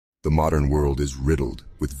The modern world is riddled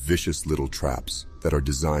with vicious little traps that are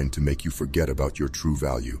designed to make you forget about your true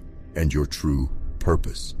value and your true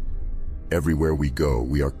purpose. Everywhere we go,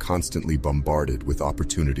 we are constantly bombarded with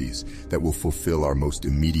opportunities that will fulfill our most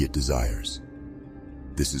immediate desires.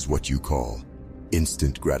 This is what you call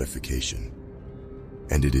instant gratification,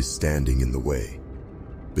 and it is standing in the way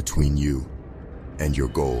between you and your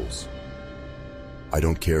goals. I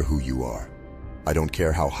don't care who you are. I don't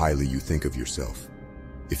care how highly you think of yourself.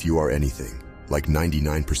 If you are anything like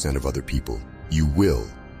 99% of other people, you will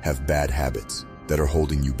have bad habits that are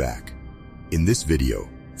holding you back. In this video,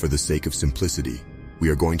 for the sake of simplicity, we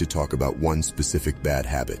are going to talk about one specific bad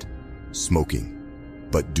habit: smoking.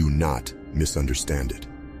 But do not misunderstand it.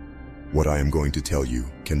 What I am going to tell you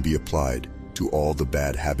can be applied to all the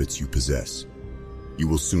bad habits you possess. You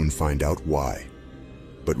will soon find out why.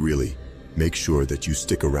 But really, make sure that you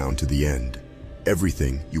stick around to the end.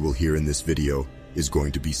 Everything you will hear in this video is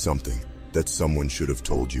going to be something that someone should have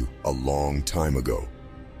told you a long time ago.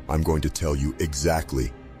 I'm going to tell you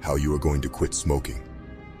exactly how you are going to quit smoking.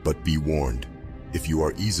 But be warned, if you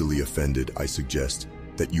are easily offended, I suggest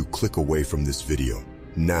that you click away from this video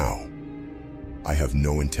now. I have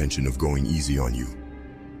no intention of going easy on you.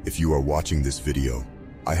 If you are watching this video,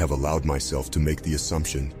 I have allowed myself to make the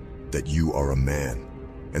assumption that you are a man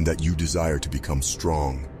and that you desire to become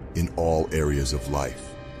strong in all areas of life.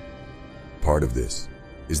 Part of this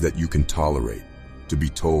is that you can tolerate to be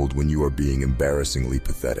told when you are being embarrassingly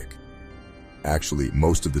pathetic. Actually,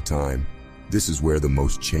 most of the time, this is where the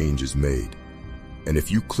most change is made. And if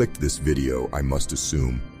you clicked this video, I must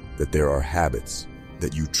assume that there are habits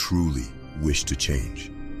that you truly wish to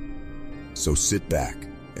change. So sit back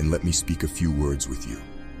and let me speak a few words with you.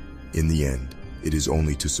 In the end, it is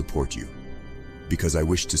only to support you, because I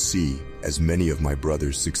wish to see as many of my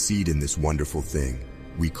brothers succeed in this wonderful thing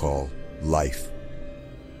we call life.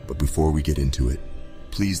 But before we get into it,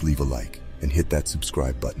 please leave a like and hit that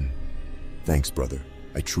subscribe button. Thanks, brother.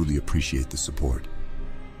 I truly appreciate the support.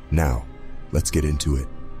 Now, let's get into it.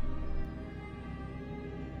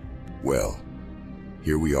 Well,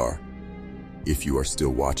 here we are. If you are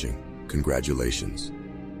still watching, congratulations.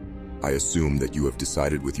 I assume that you have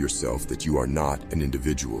decided with yourself that you are not an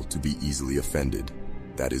individual to be easily offended.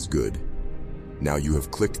 That is good. Now you have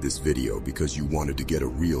clicked this video because you wanted to get a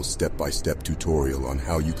real step-by-step tutorial on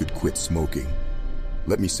how you could quit smoking.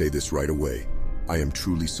 Let me say this right away. I am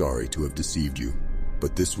truly sorry to have deceived you,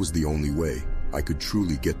 but this was the only way I could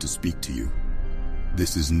truly get to speak to you.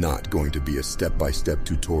 This is not going to be a step-by-step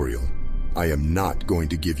tutorial. I am not going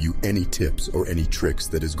to give you any tips or any tricks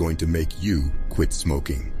that is going to make you quit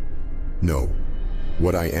smoking. No,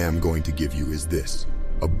 what I am going to give you is this: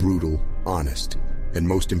 a brutal, honest, and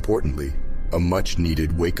most importantly, a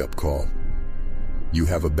much-needed wake-up call. You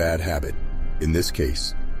have a bad habit, in this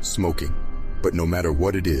case, smoking. But no matter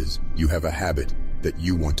what it is, you have a habit that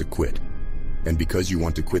you want to quit. And because you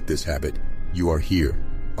want to quit this habit, you are here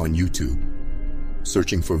on YouTube,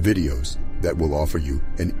 searching for videos that will offer you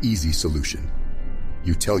an easy solution.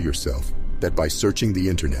 You tell yourself that by searching the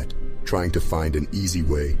internet, trying to find an easy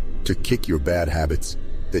way to kick your bad habits,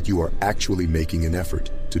 that you are actually making an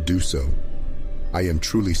effort to do so. I am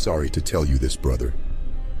truly sorry to tell you this, brother,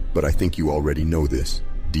 but I think you already know this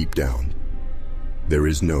deep down. There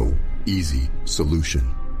is no easy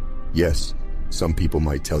solution. Yes, some people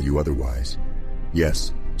might tell you otherwise.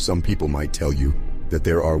 Yes, some people might tell you that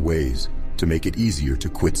there are ways to make it easier to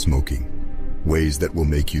quit smoking, ways that will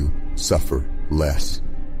make you suffer less.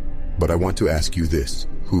 But I want to ask you this: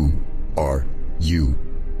 who are you?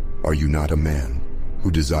 Are you not a man who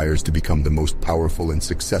desires to become the most powerful and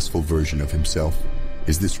successful version of himself?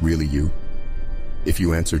 Is this really you? If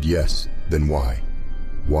you answered yes, then why?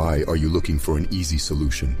 Why are you looking for an easy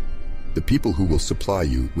solution? The people who will supply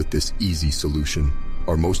you with this easy solution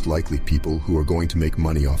are most likely people who are going to make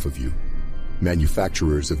money off of you.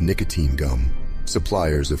 Manufacturers of nicotine gum,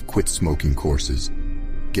 suppliers of quit smoking courses.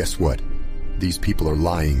 Guess what? These people are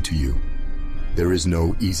lying to you. There is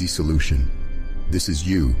no easy solution. This is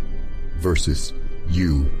you versus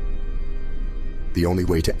you. The only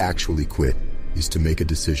way to actually quit is to make a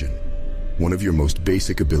decision. One of your most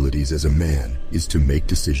basic abilities as a man is to make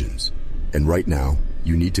decisions. And right now,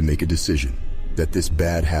 you need to make a decision that this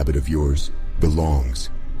bad habit of yours belongs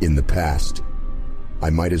in the past. I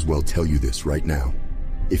might as well tell you this right now.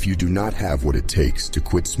 If you do not have what it takes to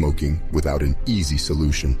quit smoking without an easy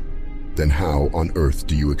solution, then how on earth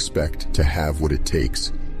do you expect to have what it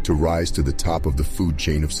takes to rise to the top of the food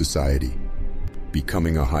chain of society?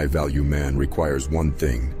 Becoming a high-value man requires one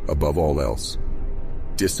thing above all else: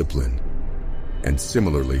 discipline. And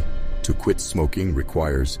similarly, to quit smoking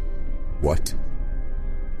requires what?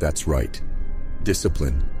 That's right.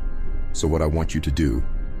 Discipline. So what I want you to do,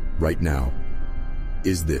 right now,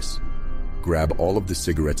 is this. Grab all of the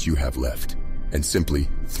cigarettes you have left, and simply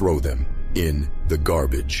throw them in the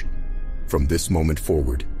garbage. From this moment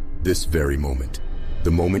forward, this very moment, the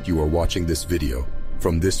moment you are watching this video,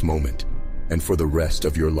 from this moment, and for the rest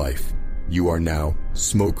of your life, you are now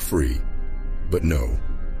smoke-free. But no,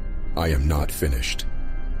 I am not finished.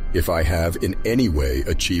 If I have in any way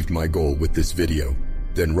achieved my goal with this video,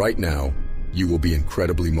 then right now, you will be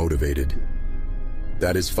incredibly motivated.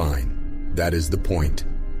 That is fine. That is the point.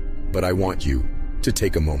 But I want you to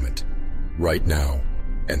take a moment, right now,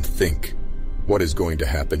 and think. What is going to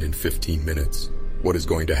happen in 15 minutes? What is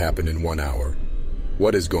going to happen in 1 hour?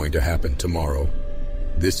 What is going to happen tomorrow?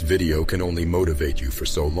 This video can only motivate you for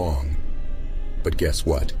so long. But guess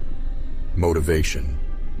what? Motivation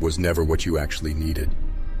was never what you actually needed.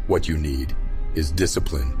 What you need is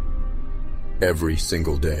discipline. Every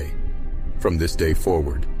single day. From this day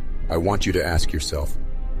forward, I want you to ask yourself,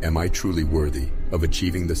 am I truly worthy of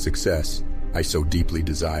achieving the success I so deeply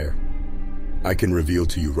desire? I can reveal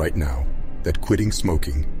to you right now that quitting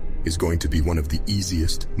smoking is going to be one of the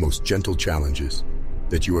easiest, most gentle challenges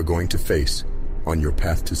that you are going to face on your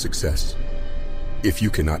path to success. If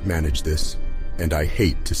you cannot manage this, and I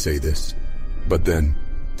hate to say this, but then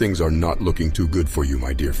things are not looking too good for you,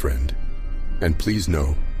 my dear friend. And please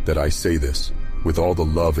know that I say this with all the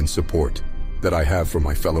love and support that I have for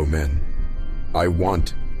my fellow men. I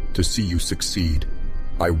want to see you succeed.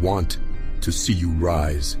 I want to see you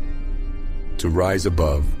rise. To rise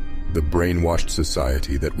above the brainwashed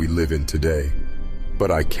society that we live in today. But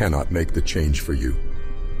I cannot make the change for you.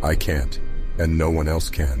 I can't, and no one else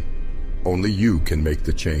can. Only you can make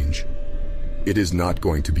the change. It is not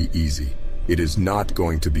going to be easy. It is not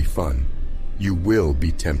going to be fun. You will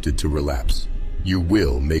be tempted to relapse. You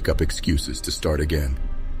will make up excuses to start again.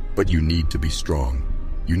 But you need to be strong.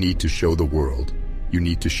 You need to show the world. You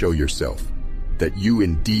need to show yourself that you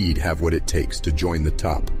indeed have what it takes to join the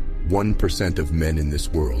top 1% of men in this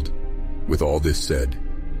world. With all this said,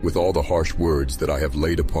 with all the harsh words that I have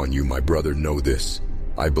laid upon you, my brother, know this.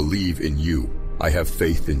 I believe in you. I have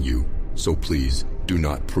faith in you. So please, do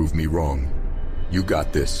not prove me wrong. You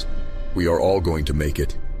got this. We are all going to make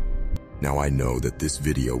it. Now I know that this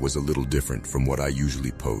video was a little different from what I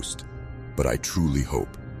usually post, but I truly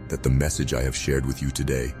hope that the message I have shared with you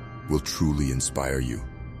today will truly inspire you.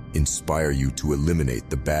 Inspire you to eliminate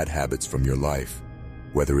the bad habits from your life,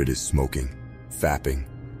 whether it is smoking, fapping,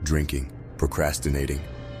 drinking, procrastinating,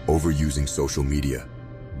 overusing social media,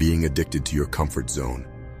 being addicted to your comfort zone,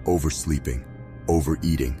 oversleeping,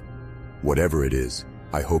 overeating. Whatever it is,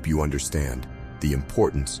 I hope you understand the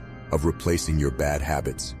importance of replacing your bad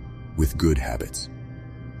habits with good habits.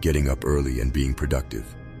 Getting up early and being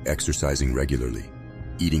productive, exercising regularly,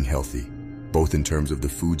 eating healthy, both in terms of the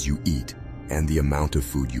foods you eat and the amount of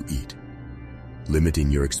food you eat. Limiting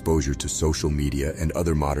your exposure to social media and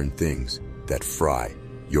other modern things that fry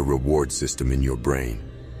your reward system in your brain,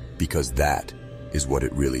 because that is what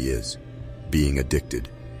it really is. Being addicted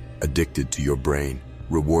to your brain,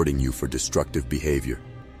 rewarding you for destructive behavior.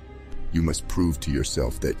 You must prove to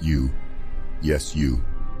yourself that you, yes you,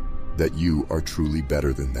 that you are truly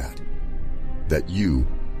better than that. That you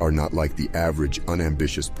are not like the average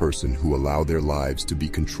unambitious person who allow their lives to be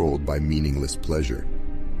controlled by meaningless pleasure.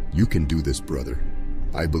 You can do this, brother.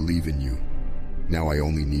 I believe in you. Now I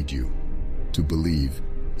only need you to believe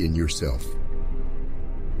in yourself.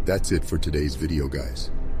 That's it for today's video, guys.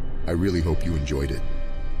 I really hope you enjoyed it.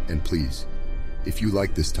 And please, if you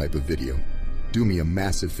like this type of video, do me a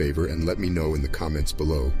massive favor and let me know in the comments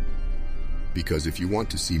below. Because if you want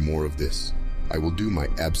to see more of this, I will do my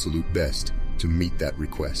absolute best to meet that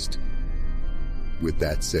request. With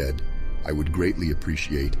that said, I would greatly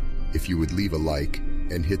appreciate if you would leave a like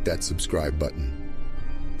and hit that subscribe button.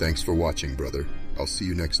 Thanks for watching, brother. I'll see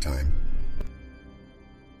you next time.